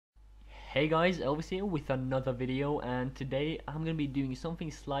Hey guys, Elvis here with another video, and today I'm gonna be doing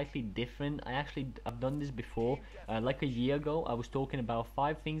something slightly different. I've done this before, like a year ago. I was talking about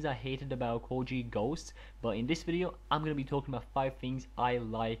 5 things I hated about Call of Duty Ghosts, but in this video I'm gonna be talking about 5 things I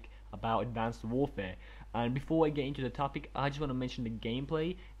like about Advanced Warfare. And before I get into the topic, I just want to mention the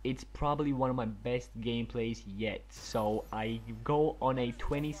gameplay. It's probably one of my best gameplays yet. So I go on a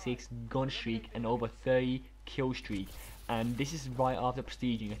 26 gun streak and over 30 kill streak, and this is right after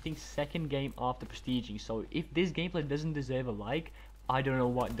prestiging. I think second game after prestiging. So if this gameplay doesn't deserve a like, I don't know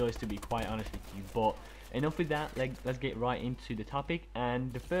what does, to be quite honest with you. But enough with that, let's get right into the topic.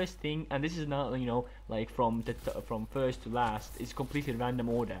 And the first thing, and this is not, like from first to last, it's completely random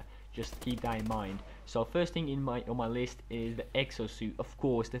order, just keep that in mind. So first thing on my list is the exosuit. Of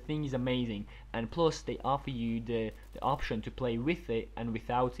course, the thing is amazing, and plus they offer you the option to play with it and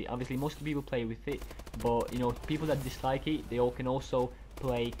without it. Obviously most people play with it, but people that dislike it, they all can also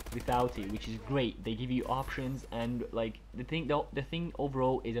play without it, which is great. They give you options, and like the thing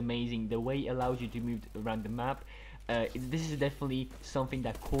overall is amazing. The way it allows you to move around the map. This is definitely something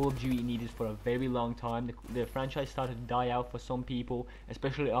that Call of Duty needed for a very long time. The franchise started to die out for some people,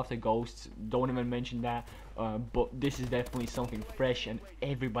 especially after Ghosts. Don't even mention that. But this is definitely something fresh, and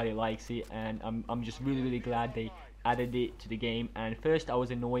everybody likes it. And I'm just really glad they added it to the game. And first, I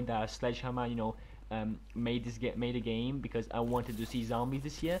was annoyed that Sledgehammer, made a game because I wanted to see zombies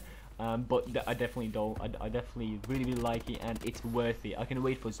this year. But I definitely don't. I definitely really like it, and it's worth it. I can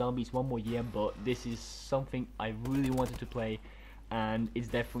wait for zombies one more year, but this is something I really wanted to play, and it's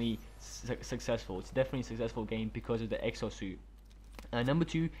definitely successful. It's definitely a successful game because of the exosuit. Number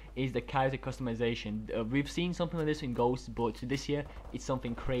 2 is the character customization. We've seen something like this in Ghosts, but this year it's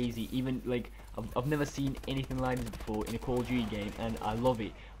something crazy. Even like I've never seen anything like this before in a Call of Duty game, and I love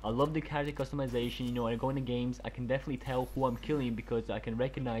it. I love the character customization. When I go into games, I can definitely tell who I'm killing because I can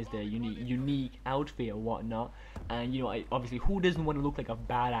recognize their unique outfit or whatnot. And obviously, who doesn't want to look like a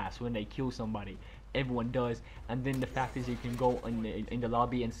badass when they kill somebody? Everyone does. And then the fact is, you can go in the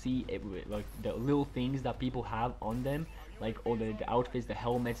lobby and see like the little things that people have on them, like all the outfits, the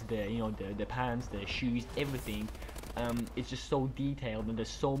helmets, the pants, the shoes, everything. It's just so detailed, and there's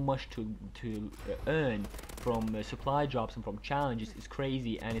so much to earn from supply drops and from challenges. It's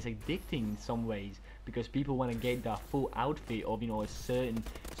crazy, and it's addicting in some ways because people want to get that full outfit of a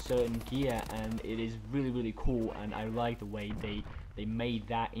certain gear, and it is really cool. And I like the way they made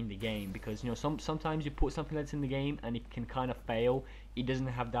that in the game, because sometimes you put something that's in the game and it can kind of fail. It doesn't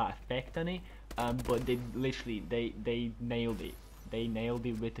have that effect on it, but they literally they nailed it. They nailed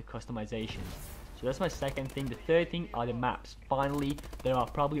it with the customization. So that's my second thing. The third thing are the maps. Finally, there are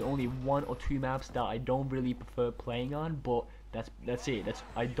probably only 1 or 2 maps that I don't really prefer playing on, but that's it.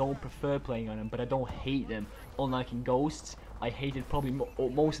 I don't prefer playing on them, but I don't hate them. Unlike in Ghosts, I hated probably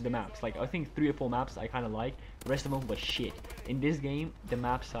most of the maps. Like I think 3 or 4 maps I kind of like. The rest of them were shit. In this game, the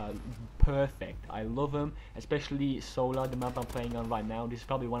maps are perfect. I love them, especially Solar, the map I'm playing on right now. This is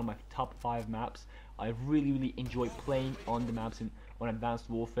probably one of my top 5 maps. I really enjoy playing on the maps on Advanced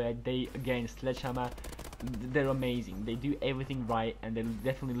Warfare. They, again, Sledgehammer, they're amazing. They do everything right, and they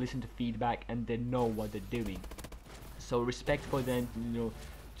definitely listen to feedback, and they know what they're doing. So respect for them,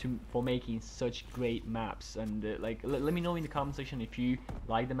 for making such great maps. And let me know in the comment section if you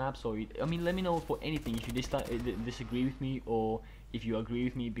like the maps, or let me know for anything, if you disagree with me or if you agree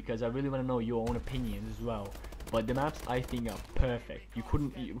with me, because I really want to know your own opinions as well. But the maps, I think, are perfect. You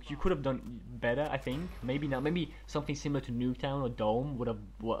could have done better, I think. Maybe not. Maybe something similar to Nuketown or Dome would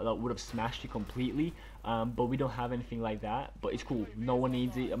have smashed it completely. But we don't have anything like that. But it's cool. No one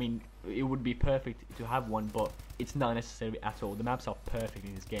needs it. I mean, it would be perfect to have one, but it's not necessary at all. The maps are perfect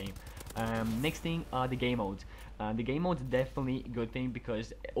in this game. Next thing are the game modes. The game modes are definitely a good thing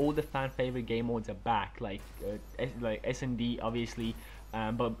because all the fan favorite game modes are back, like S&D obviously.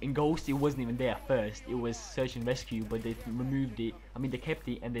 But in Ghost it wasn't even there first. It was Search and Rescue, but they removed it. They kept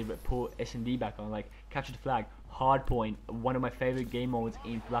it, and they put S&D back on, like Capture the Flag, Hardpoint, one of my favorite game modes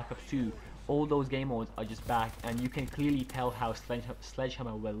in Black Ops 2. All those game modes are just back, and you can clearly tell how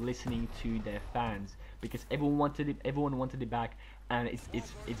Sledgehammer were listening to their fans, because everyone wanted it back, and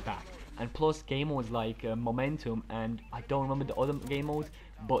it's back. And plus game modes like Momentum, and I don't remember the other game modes,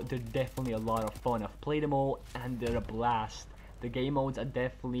 but they're definitely a lot of fun. I've played them all, and they're a blast. The game modes are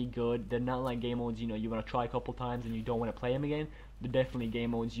definitely good. They're not like game modes you want to try a couple times and you don't want to play them again. They're definitely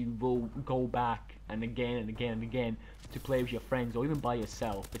game modes you will go back and again to play with your friends or even by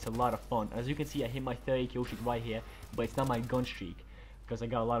yourself. It's a lot of fun. As you can see, I hit my 30 kill streak right here, but it's not my gun streak because I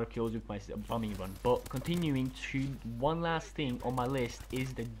got a lot of kills with my bombing run. But continuing to one last thing on my list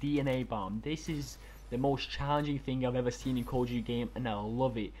is the DNA bomb. This is the most challenging thing I've ever seen in Call of Duty game, and I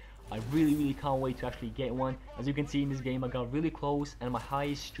love it. I really can't wait to actually get one. As you can see in this game, I got really close, and my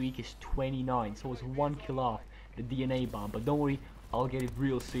highest streak is 29, so it's 1 kill off the DNA bomb. But don't worry, I'll get it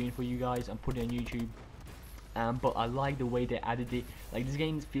real soon for you guys. I'm putting it on YouTube. But I like the way they added it. Like, this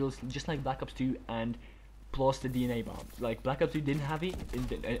game feels just like Black Ops 2 and plus the DNA bomb. Like, Black Ops 2 didn't have it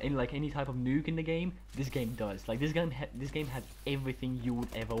in like any type of nuke in the game. This game does. Like, this game has everything you would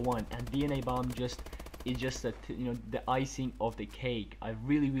ever want, and DNA bomb is just the icing of the cake. I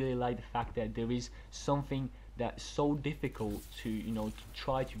really like the fact that there is something that's so difficult to to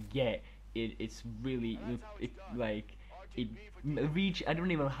try to get. It's really it reach. I don't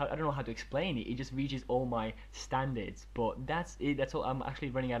know how to explain it. It just reaches all my standards. But that's it. That's all. I'm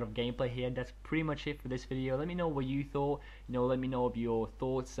actually running out of gameplay here. That's pretty much it for this video. Let me know what you thought. Let me know of your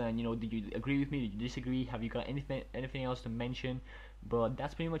thoughts, and did you agree with me? Did you disagree? Have you got anything else to mention? But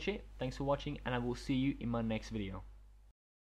that's pretty much it. Thanks for watching, and I will see you in my next video.